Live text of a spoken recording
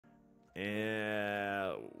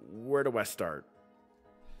And where do I start?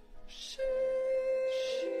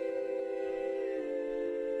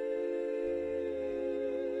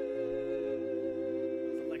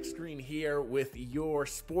 Select screen here with your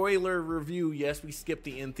spoiler review. Yes, we skipped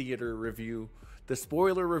the in-theater review. The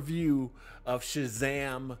spoiler review of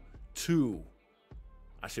Shazam 2.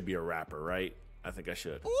 I should be a rapper, right? I think I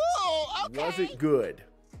should. Ooh, okay. Was it good?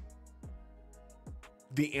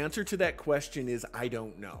 The answer to that question is I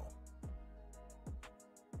don't know.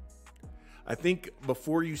 I think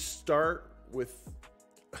before you start to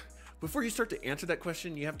answer that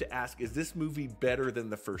question, you have to ask, is this movie better than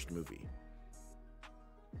the first movie?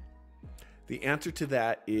 The answer to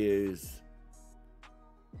that is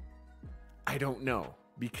I don't know,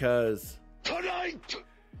 because Tonight!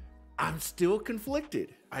 I'm still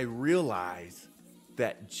conflicted. I realize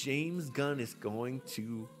that James Gunn is going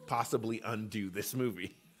to possibly undo this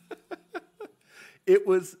movie.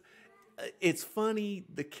 It's funny.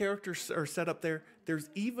 The characters are set up there. There's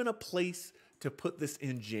even a place to put this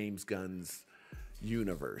in James Gunn's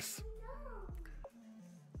universe.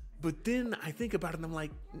 But then I think about it and I'm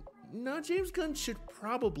like, no, James Gunn should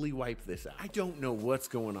probably wipe this out. I don't know what's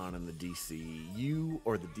going on in the DCU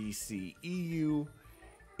or the DCEU.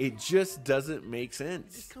 It just doesn't make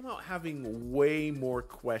sense. You just come out having way more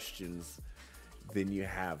questions than you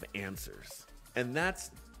have answers. And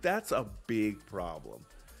that's a big problem.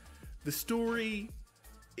 The story,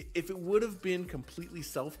 if it would have been completely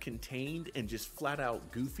self-contained and just flat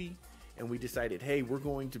out goofy, and we decided, hey, we're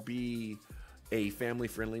going to be a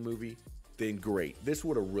family-friendly movie, then great. This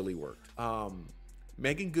would have really worked.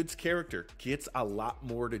 Megan Good's character gets a lot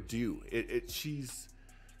more to do. She's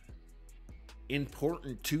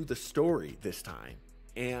important to the story this time,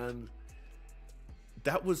 and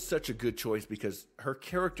that was such a good choice because her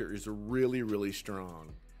character is really, really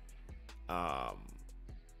strong.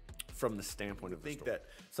 From the standpoint of, I think that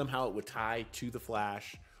somehow it would tie to the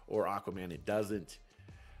Flash or Aquaman. It doesn't.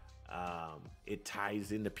 It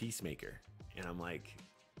ties into Peacemaker, and I'm like,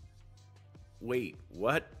 wait,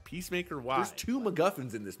 what? Peacemaker? Why? There's two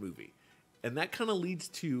MacGuffins in this movie, and that kind of leads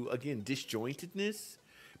to, again, disjointedness,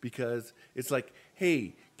 because it's like,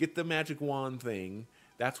 hey, get the magic wand thing.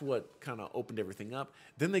 That's what kind of opened everything up.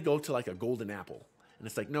 Then they go to like a golden apple, and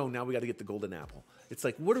it's like, no, now we got to get the golden apple. It's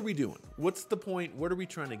like, what are we doing? What's the point? What are we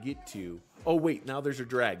trying to get to? Oh, wait, now there's a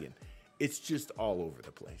dragon. It's just all over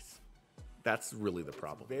the place. That's really the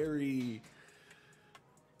problem. Very,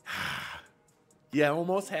 yeah,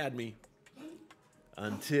 almost had me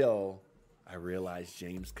until I realized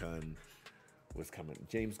James Gunn was coming.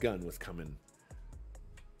 James Gunn was coming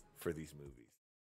for these movies.